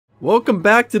Welcome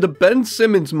back to the Ben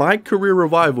Simmons My Career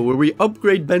Revival, where we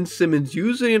upgrade Ben Simmons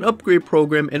using an upgrade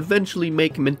program and eventually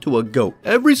make him into a GOAT.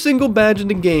 Every single badge in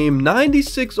the game,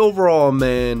 96 overall,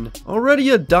 man.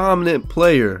 Already a dominant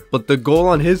player, but the goal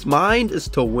on his mind is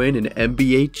to win an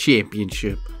NBA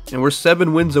championship. And we're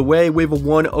 7 wins away. We have a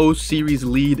 1-0 series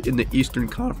lead in the Eastern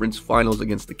Conference Finals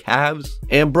against the Cavs.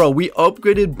 And bro, we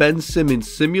upgraded Ben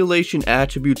Simmons' simulation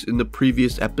attributes in the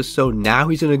previous episode. Now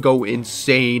he's gonna go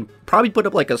insane. Probably put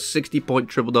up like a 60-point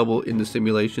triple-double in the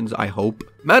simulations, I hope.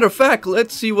 Matter of fact,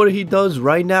 let's see what he does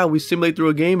right now. We simulate through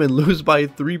a game and lose by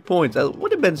 3 points.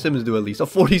 What did Ben Simmons do at least? A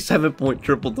 47-point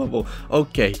triple-double.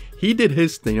 Okay, he did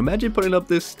his thing. Imagine putting up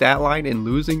this stat line and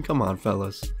losing. Come on,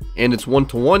 fellas. And it's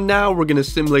 1-1 now. We're going to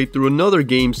simulate through another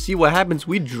game. See what happens.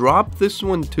 We dropped this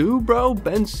one too, bro.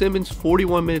 Ben Simmons,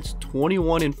 41 minutes,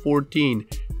 21 and 14.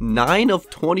 9 of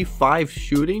 25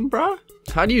 shooting, bro.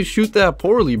 How do you shoot that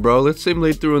poorly, bro? Let's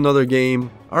simulate through another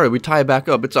game. Alright, we tie it back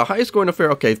up. It's a high scoring affair.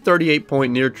 Okay,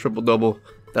 38-point near triple-double.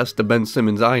 That's the Ben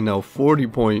Simmons I know.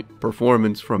 40-point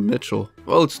performance from Mitchell.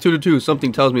 Well, it's 2-2.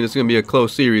 Something tells me this is going to be a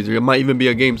close series. It might even be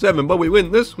a game 7, but we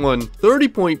win this one.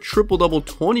 30-point triple-double,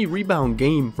 20-rebound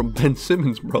game from Ben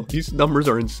Simmons, bro. These numbers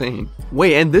are insane.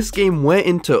 Wait, and this game went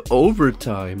into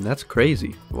overtime. That's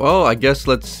crazy. Well, I guess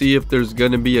let's see if there's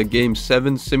going to be a game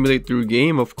 7 simulate through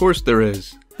game. Of course there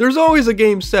is. There's always a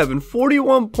game 7.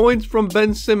 41 points from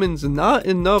Ben Simmons. Not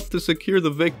enough to secure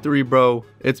the victory, bro.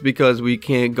 It's because we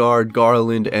can't guard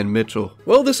Garland and Mitchell.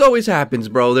 Well, this always happens,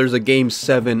 bro. There's a game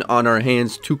 7 on our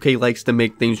hands. 2K likes to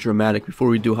make things dramatic. Before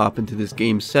we do hop into this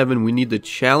game 7, we need the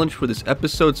challenge for this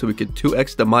episode so we can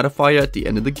 2x the modifier at the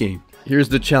end of the game. Here's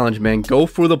the challenge, man. Go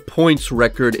for the points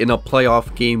record in a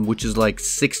playoff game, which is like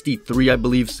 63, I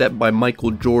believe, set by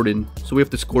Michael Jordan. So we have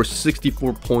to score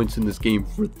 64 points in this game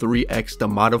for 3x the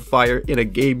modifier in a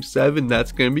game 7.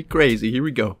 That's gonna be crazy. Here we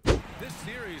go.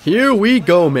 Here we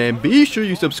go, man. Be sure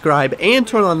you subscribe and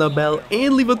turn on the bell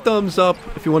and leave a thumbs up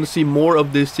if you want to see more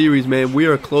of this series, man. We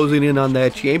are closing in on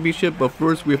that championship, but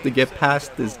first we have to get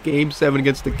past this game 7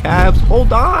 against the Cavs.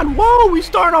 Hold on. Whoa, we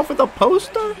start off with a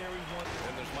poster.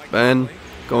 Ben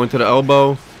going to the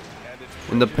elbow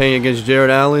in the paint against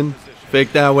Jared Allen.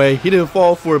 Fake that way. He didn't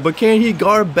fall for it, but can he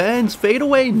guard Ben's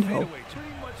fadeaway? No.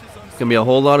 It's gonna be a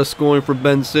whole lot of scoring for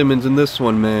Ben Simmons in this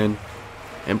one, man,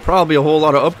 and probably a whole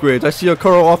lot of upgrades. I see a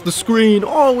curl off the screen.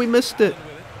 Oh, we missed it.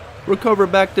 Recover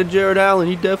back to Jared Allen.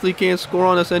 He definitely can't score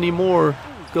on us anymore.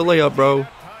 Good layup, bro.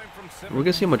 We're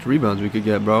gonna see how much rebounds we could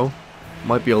get, bro.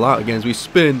 Might be a lot again as we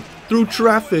spin through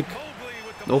traffic.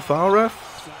 No foul, ref.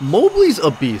 Mobley's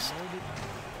a beast.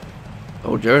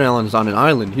 Oh, Jared Allen's on an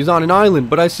island. He's on an island,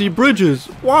 but I see Bridges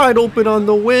wide open on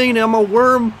the wing. I'm a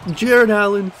worm. Jared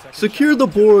Allen, secure the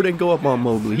board and go up on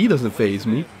Mobley. He doesn't faze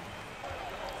me.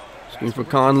 Screen for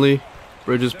Conley.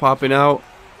 Bridges popping out.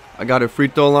 I got a free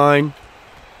throw line.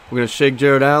 We're going to shake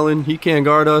Jared Allen. He can't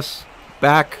guard us.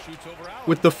 Back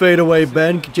with the fadeaway,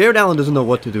 Ben. Jared Allen doesn't know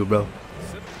what to do, bro.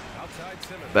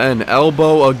 Ben,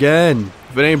 elbow again.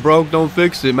 If it ain't broke, don't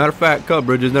fix it. Matter of fact, cut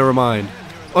Bridges, never mind.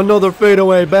 Another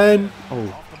fadeaway, Ben.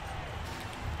 Oh.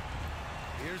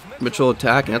 Mitchell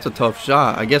attacking. That's a tough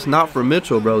shot. I guess not for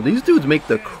Mitchell, bro. These dudes make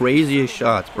the craziest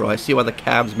shots, bro. I see why the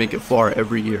Cavs make it far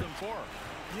every year.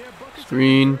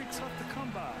 Screen.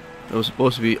 It was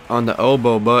supposed to be on the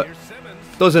elbow, but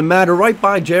doesn't matter. Right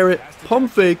by Jarrett.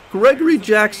 Pump fake. Gregory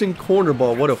Jackson corner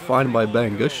ball. What a find by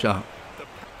Ben. Good shot.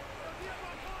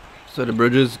 Set of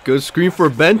Bridges. Good screen for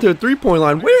Ben to the three-point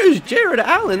line. Where is Jared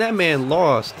Allen? That man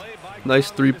lost.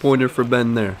 Nice three-pointer for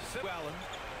Ben there.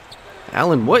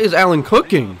 Allen, what is Allen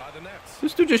cooking?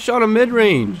 This dude just shot a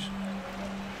mid-range.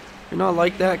 You're not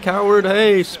like that, coward.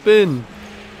 Hey, spin.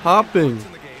 Hopping.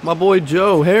 My boy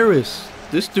Joe Harris.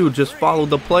 This dude just followed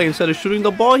the play. Instead of shooting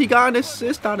the ball, he got an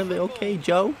assist out of it. Okay,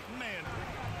 Joe.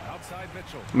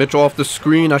 Mitchell off the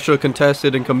screen. I should have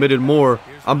contested and committed more.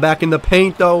 I'm back in the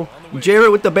paint, though.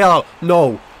 Jarrett with the bailout.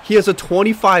 No, he has a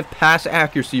 25 pass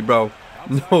accuracy, bro.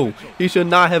 No, he should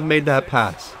not have made that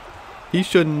pass. He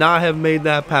should not have made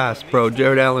that pass, bro.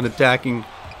 Jared Allen attacking,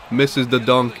 misses the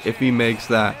dunk if he makes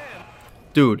that.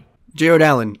 Dude, Jared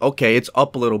Allen, okay, it's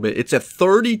up a little bit. It's a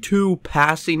 32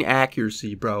 passing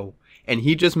accuracy, bro. And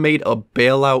he just made a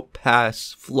bailout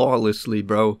pass flawlessly,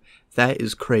 bro. That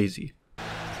is crazy.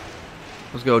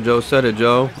 Let's go, Joe. Set it,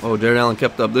 Joe. Oh, Jared Allen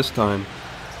kept up this time.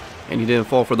 And he didn't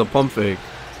fall for the pump fake.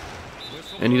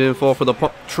 And he didn't fall for the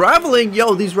pump. Traveling!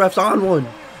 Yo, these refs on one.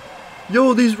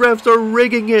 Yo, these refs are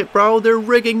rigging it, bro. They're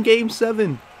rigging game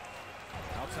 7.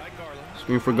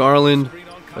 Screen for Garland.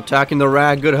 Attacking the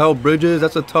rag. Good help, Bridges.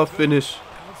 That's a tough finish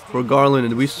for Garland.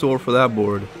 And we soar for that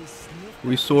board.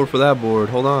 We soar for that board.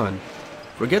 Hold on.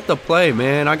 Forget the play,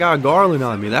 man. I got Garland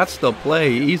on me. That's the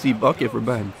play. Easy bucket for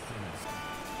Ben.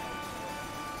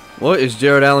 What is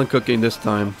Jared Allen cooking this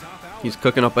time? He's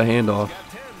cooking up a handoff.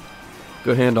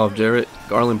 Good handoff, Jarrett.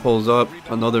 Garland pulls up.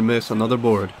 Another miss. Another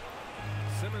board.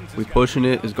 We pushing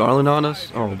it. Is Garland on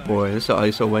us? Oh boy, this is an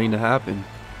ISO waiting to happen.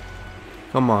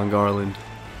 Come on, Garland.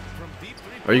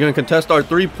 Are you going to contest our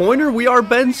three-pointer? We are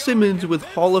Ben Simmons with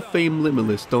Hall of Fame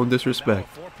limitless. Don't disrespect.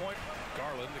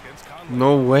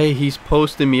 No way he's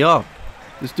posting me up.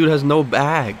 This dude has no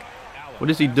bag. What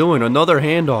is he doing? Another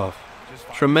handoff.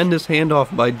 Tremendous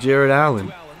handoff by Jared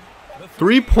Allen.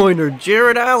 Three-pointer,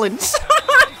 Jared Allen.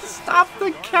 Stop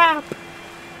the cap.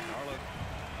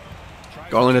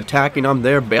 Garland attacking. I'm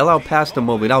there. Bailout past to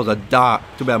Mobley. That was a dot.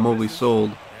 Too bad Mobley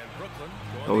sold.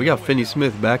 Oh, we got Finney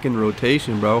Smith back in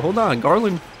rotation, bro. Hold on.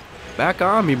 Garland back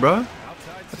on me, bro.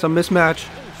 That's a mismatch.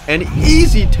 An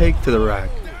easy take to the rack.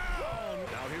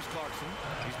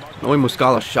 Knowing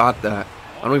Muscala shot that.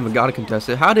 I don't even got to contest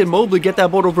it. How did Mobley get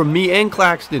that ball over me and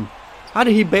Claxton? How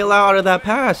did he bail out of that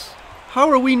pass?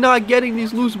 How are we not getting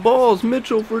these loose balls?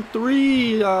 Mitchell for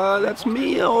three. That's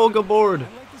me, Olga board.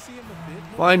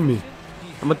 Find me.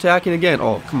 I'm attacking again.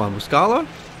 Oh, come on, Muscala.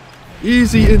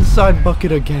 Easy inside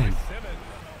bucket again.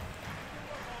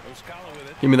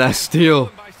 Give me that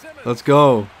steal. Let's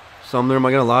go. Sumner, am I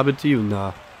going to lob it to you?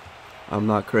 Nah. I'm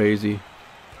not crazy.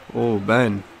 Oh,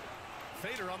 Ben.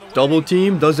 Double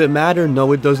team. Does it matter?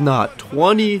 No, it does not.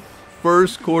 20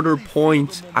 first quarter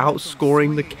points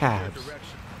outscoring the Cavs.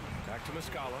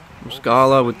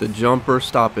 Muscala with the jumper.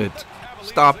 Stop it.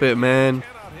 Stop it, man.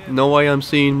 No way I'm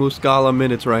seeing Muscala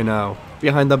minutes right now.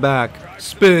 Behind the back.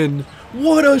 Spin.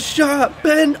 What a shot,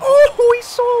 Ben. Oh, he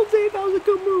sold it. That was a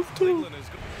good move, too.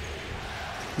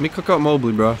 Let me cook up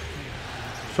Mobley, bro.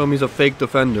 Show me he's a fake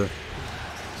defender.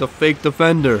 He's a fake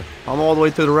defender. I'm all the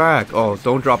way to the rack. Oh,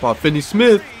 don't drop off. Finney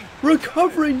Smith.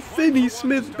 Recovering Finney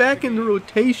Smith back in the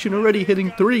rotation. Already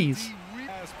hitting threes.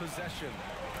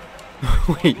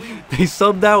 Wait, they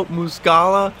subbed out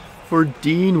Muscala for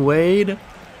Dean Wade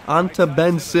onto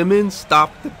Ben Simmons.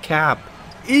 Stop the cap.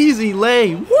 Easy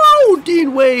lay. Whoa,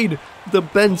 Dean Wade. The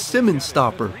Ben Simmons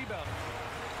stopper.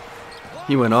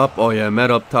 He went up. Oh, yeah, met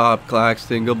up top.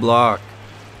 Claxton, good block.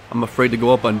 I'm afraid to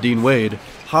go up on Dean Wade.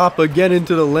 Hop again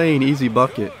into the lane. Easy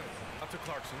bucket.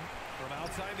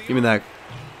 Give me that.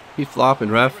 He's flopping,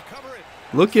 ref.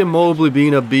 Look at Mobley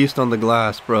being a beast on the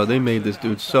glass, bro. They made this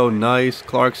dude so nice.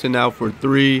 Clarkson out for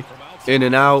three. In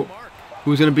and out.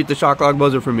 Who's going to beat the shot clock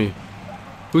buzzer for me?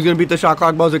 Who's going to beat the shot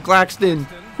clock buzzer? Claxton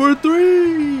for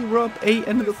three. We're up 8,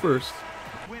 end of the first.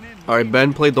 Alright,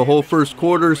 Ben played the whole first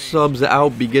quarter. Subs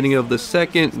out beginning of the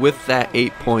second with that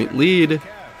 8-point lead.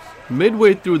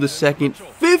 Midway through the second,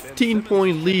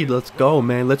 15-point lead. Let's go,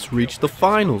 man. Let's reach the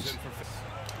finals.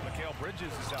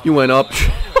 You went up.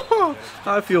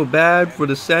 I feel bad for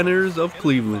the centers of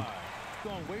Cleveland.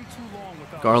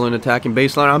 Garland attacking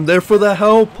baseline. I'm there for the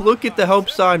help. Look at the help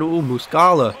side. Ooh,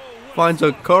 Muscala finds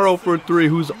a curl for three.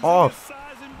 Who's off?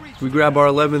 So we grab our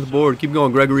 11th board. Keep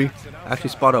going, Gregory. Actually,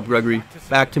 spot up, Gregory.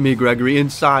 Back to me, Gregory.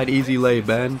 Inside, easy lay,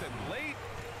 Ben.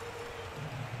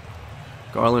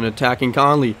 Garland attacking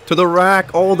Conley. To the rack.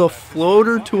 Oh, the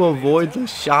floater to avoid the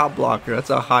shot blocker.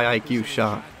 That's a high IQ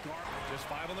shot.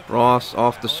 Ross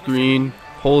off the screen.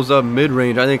 Pulls up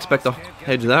mid-range. I didn't expect to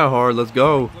hedge that hard. Let's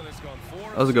go.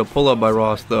 That was a good pull-up by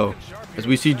Ross, though. As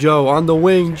we see Joe on the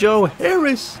wing. Joe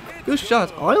Harris. Good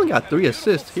shots. Oh, I only got 3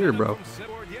 assists here, bro.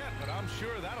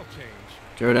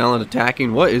 Jared Allen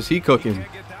attacking. What is he cooking?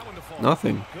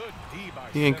 Nothing.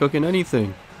 He ain't cooking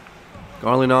anything.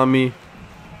 Garland on me.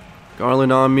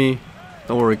 Garland on me.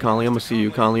 Don't worry, Conley. I'm going to see you,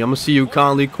 Conley. I'm going to see you,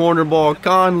 Conley. Corner ball.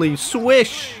 Conley.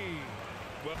 Swish.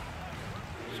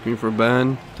 Screen for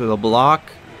Ben. To the block.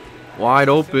 Wide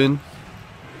open.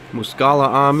 Muscala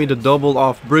on me to double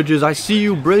off Bridges. I see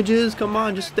you, Bridges. Come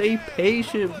on. Just stay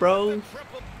patient, bro.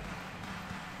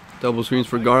 Double screens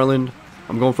for Garland.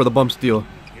 I'm going for the bump steal.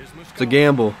 It's a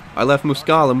gamble. I left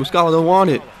Muscala. Muscala don't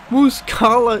want it.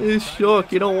 Muscala is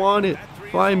shook. You don't want it.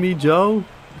 Find me, Joe.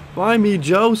 Find me,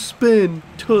 Joe. Spin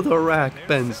to the rack.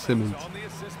 Ben Simmons.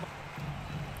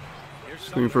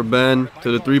 Screen for Ben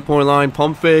to the three-point line.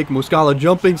 Pump fake. Muscala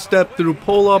jumping step through.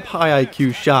 Pull up. High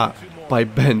IQ shot by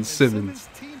Ben Simmons.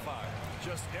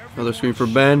 Another screen for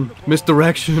Ben.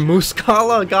 Misdirection.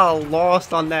 Muscala got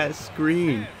lost on that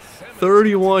screen.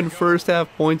 31 first half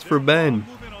points for Ben.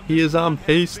 He is on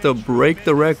pace to break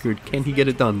the record. Can he get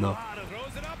it done, though?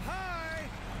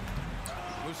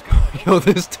 Yo,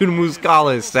 this dude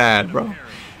Muscala is sad, bro.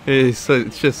 It's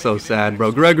just so sad,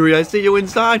 bro. Gregory, I see you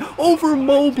inside. Over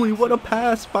Mobley. What a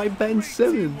pass by Ben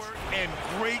Simmons. And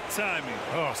great timing.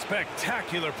 Oh,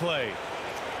 spectacular play.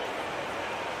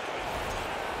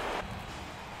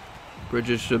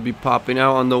 Bridges should be popping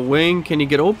out on the wing. Can he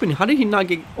get open? How did he not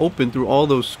get open through all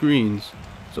those screens?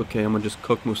 It's okay. I'm going to just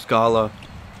cook Muscala.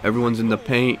 Everyone's in the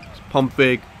paint. Pump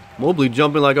fake. Mobley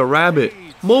jumping like a rabbit.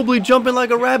 Mobley jumping like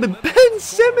a rabbit. Ben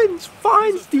Simmons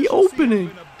finds the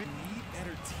opening.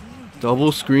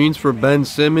 Double screens for Ben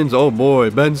Simmons. Oh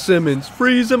boy, Ben Simmons.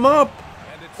 Freeze him up.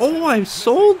 Oh, I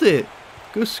sold it.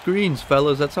 Good screens,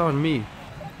 fellas. That's on me.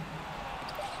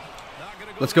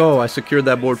 Let's go. I secured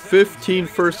that board. 15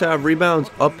 first half rebounds.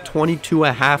 Up 22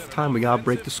 at halftime. We got to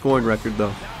break the scoring record,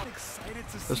 though.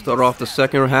 Let's start off the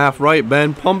second half. Right,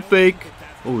 Ben. Pump fake.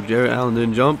 Oh, Jarrett Allen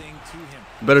didn't jump.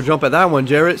 Better jump at that one,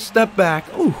 Jarrett. Step back.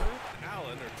 Ooh.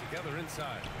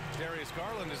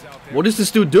 What is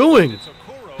this dude doing?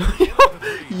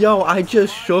 Yo, I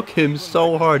just shook him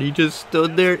so hard. He just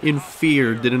stood there in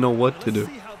fear. Didn't know what to do.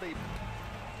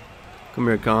 Come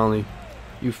here, Conley.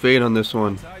 You fade on this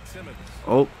one.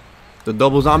 Oh, the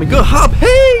double's on me. Good hop.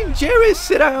 Hey, Jarrett,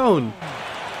 sit down.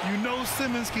 You know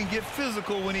Simmons can get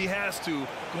physical when he has to,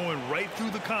 going right through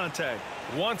the contact.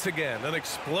 Once again, an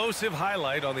explosive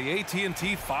highlight on the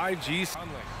AT&T 5G. Shot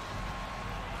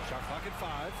clock at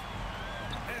 5.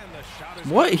 And the shot is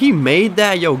What? He made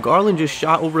that? Yo, Garland just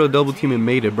shot over a double team and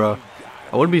made it, bro.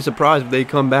 I wouldn't be surprised if they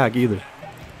come back either.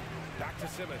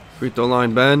 Free throw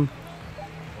line, Ben.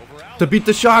 To beat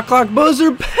the shot clock buzzer,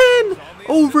 Ben!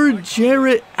 Over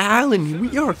Jarrett Allen.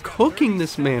 We are cooking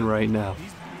this man right now.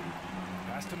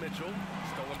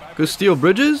 Good steal,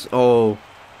 Bridges. Oh,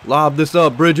 lob this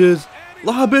up, Bridges.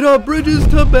 Lob it up, Bridges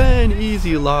to Ben.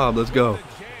 Easy lob. Let's go.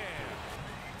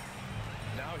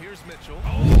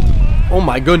 Oh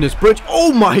my goodness, Bridge.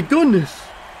 Oh my goodness.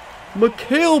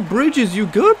 Mikal Bridges, you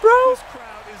good, bro?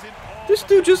 This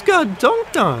dude just got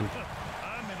dunked on.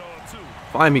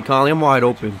 Find me, Conley. I'm wide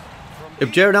open.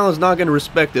 If Jarrett Allen's not going to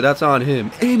respect it, that's on him.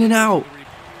 In and out.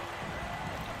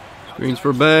 Screens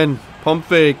for Ben. Pump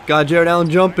fake. Got Jarrett Allen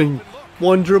jumping.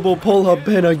 One dribble pull up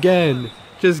Ben again.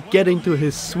 Just getting to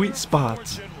his sweet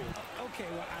spots.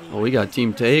 Oh, we got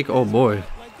team take. Oh boy.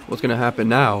 What's going to happen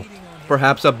now?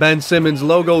 Perhaps a Ben Simmons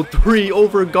logo 3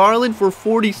 over Garland for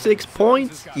 46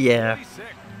 points? Yeah.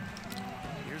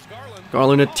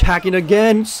 Garland attacking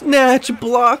again. Snatch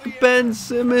block Ben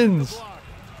Simmons.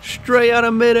 Straight out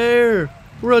of midair.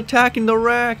 We're attacking the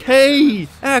rack. Hey,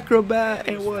 acrobat.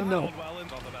 And what? No.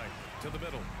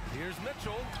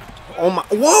 Oh my.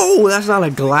 Whoa, that's not a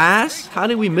glass. How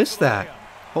did we miss that?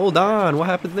 Hold on. What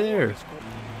happened there?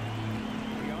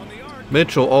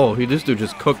 Mitchell. Oh, this dude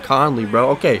just cooked Conley, bro.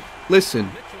 Okay,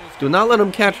 listen. Do not let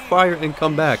him catch fire and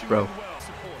come back, bro.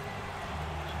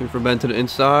 Screen for Ben to the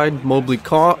inside. Mobley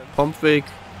caught. Pump fake.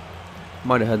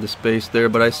 Might have had the space there,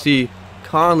 but I see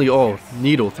Conley. Oh,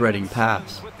 needle threading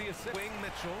pass.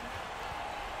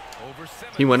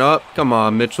 He went up. Come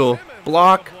on, Mitchell.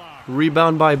 Block.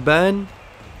 Rebound by Ben.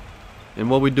 And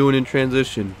what we doing in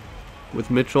transition?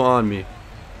 With Mitchell on me.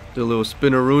 Do a little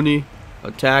spinneroonie.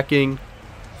 Attacking.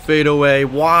 Fade away.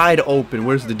 Wide open.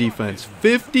 Where's the defense?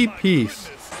 50 piece.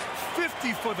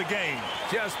 50 for the game.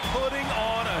 just putting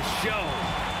on a show.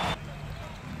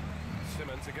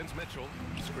 Simmons against Mitchell.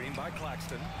 Screen by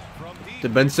Claxton.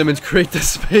 Did Ben Simmons create the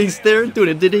space there? Dude,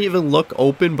 it didn't even look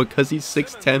open because he's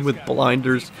 6'10 with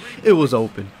blinders. It was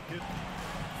open.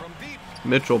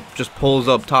 Mitchell just pulls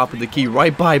up top of the key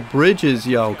right by Bridges,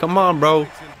 yo. Come on, bro.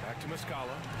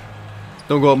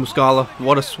 Don't go up, Muscala.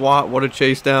 What a swat. What a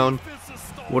chase down.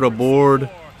 What a board.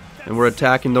 And we're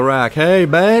attacking the rack. Hey,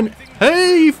 Ben.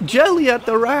 Hey, Jelly at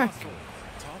the rack.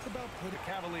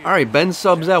 All right, Ben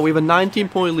subs out. We have a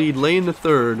 19-point lead late in the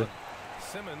third.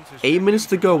 8 minutes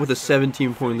to go with a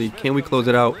 17-point lead. Can we close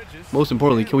it out? Most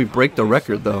importantly, can we break the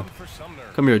record, though?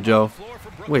 Come here, Joe.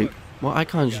 Wait, what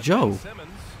icon's Joe?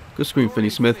 Good screen,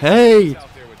 Finney-Smith. Hey!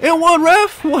 And one,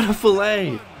 ref! What a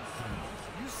fillet!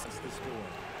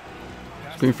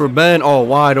 Screen for Ben. Oh,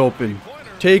 wide open.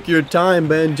 Take your time,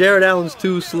 Ben. Jarrett Allen's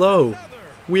too slow.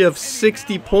 We have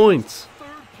 60 points.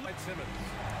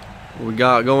 What we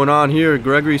got going on here?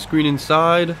 Gregory screen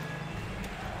inside.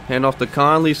 Hand off to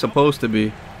Conley. Supposed to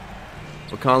be.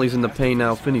 But Conley's in the paint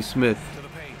now. Finney-Smith.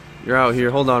 You're out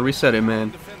here. Hold on. Reset it,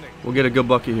 man. We'll get a good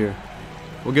bucket here.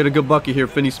 We'll get a good bucket here,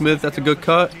 Finney-Smith. That's a good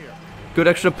cut. Good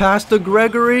extra pass to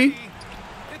Gregory.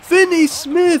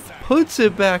 Finney-Smith puts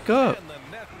it back up.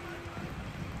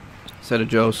 Set a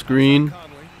Joe screen.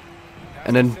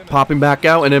 And then popping back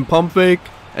out. And then pump fake.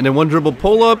 And then one dribble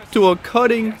pull up to a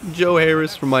cutting Joe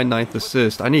Harris for my 9th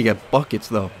assist. I need to get buckets,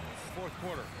 though.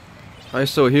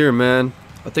 ISO here, man.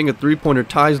 I think a three-pointer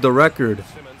ties the record.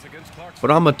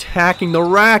 But I'm attacking the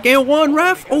rack. And one,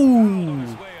 ref.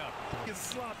 Oh.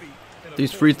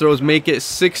 These free throws make it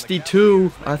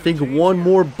 62. I think one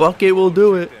more bucket will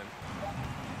do it.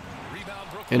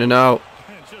 In and out.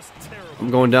 I'm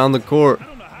going down the court.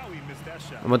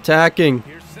 I'm attacking.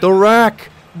 The rack.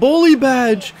 Bully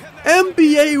badge.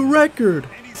 NBA record.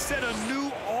 And he set a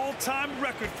new all-time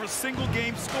record for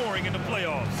single-game scoring in the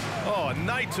playoffs. Oh, a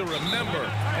night to remember.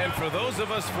 And for those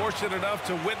of us fortunate enough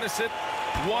to witness it,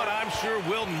 one I'm sure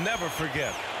we'll never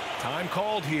forget. Time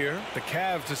called here. The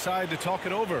Cavs decide to talk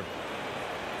it over.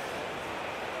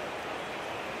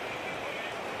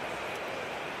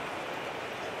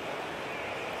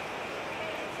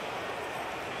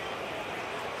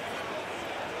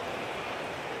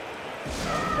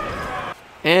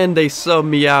 And they sub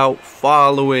me out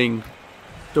following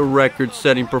the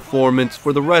record-setting performance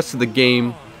for the rest of the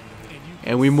game.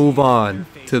 And we move on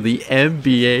to the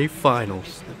NBA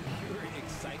Finals.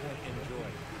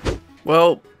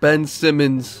 Well, Ben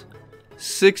Simmons,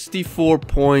 64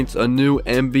 points, a new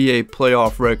NBA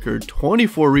playoff record,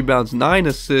 24 rebounds, 9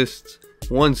 assists,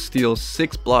 1 steal,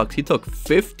 6 blocks. He took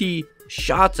 50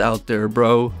 shots out there,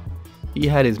 bro. He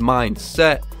had his mind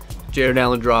set. Jared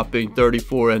Allen dropping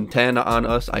 34 and 10 on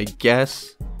us, I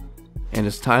guess. And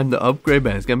it's time to upgrade,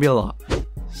 man. It's going to be a lot.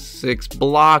 6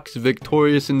 blocks,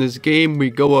 victorious in this game. We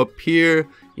go up here.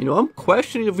 You know, I'm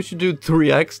questioning if we should do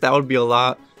 3x. That would be a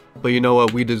lot. But you know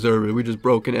what? We deserve it. We just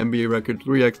broke an NBA record.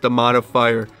 3x the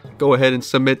modifier. Go ahead and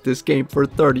submit this game for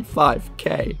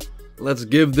 35K. Let's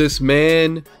give this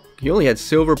man... He only had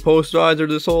silver posterizer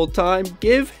this whole time.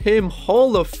 Give him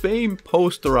Hall of Fame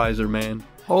posterizer, man.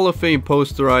 Hall of Fame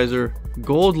posterizer,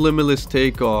 gold limitless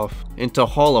takeoff into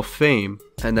Hall of Fame,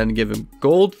 and then give him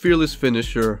gold fearless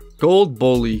finisher, gold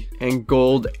bully, and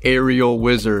gold aerial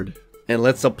wizard. And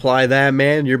let's apply that,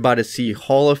 man. You're about to see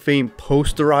Hall of Fame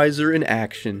posterizer in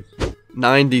action.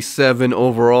 97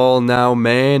 overall now,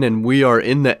 man, and we are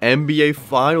in the NBA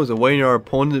Finals awaiting our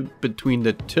opponent between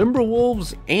the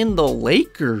Timberwolves and the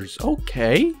Lakers.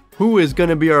 Okay. Who is going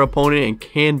to be our opponent, and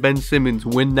can Ben Simmons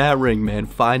win that ring, man?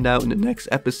 Find out in the next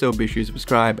episode. Be sure to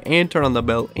subscribe and turn on the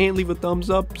bell and leave a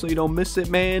thumbs up so you don't miss it,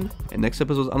 man. And next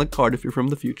episode's on the card if you're from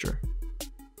the future.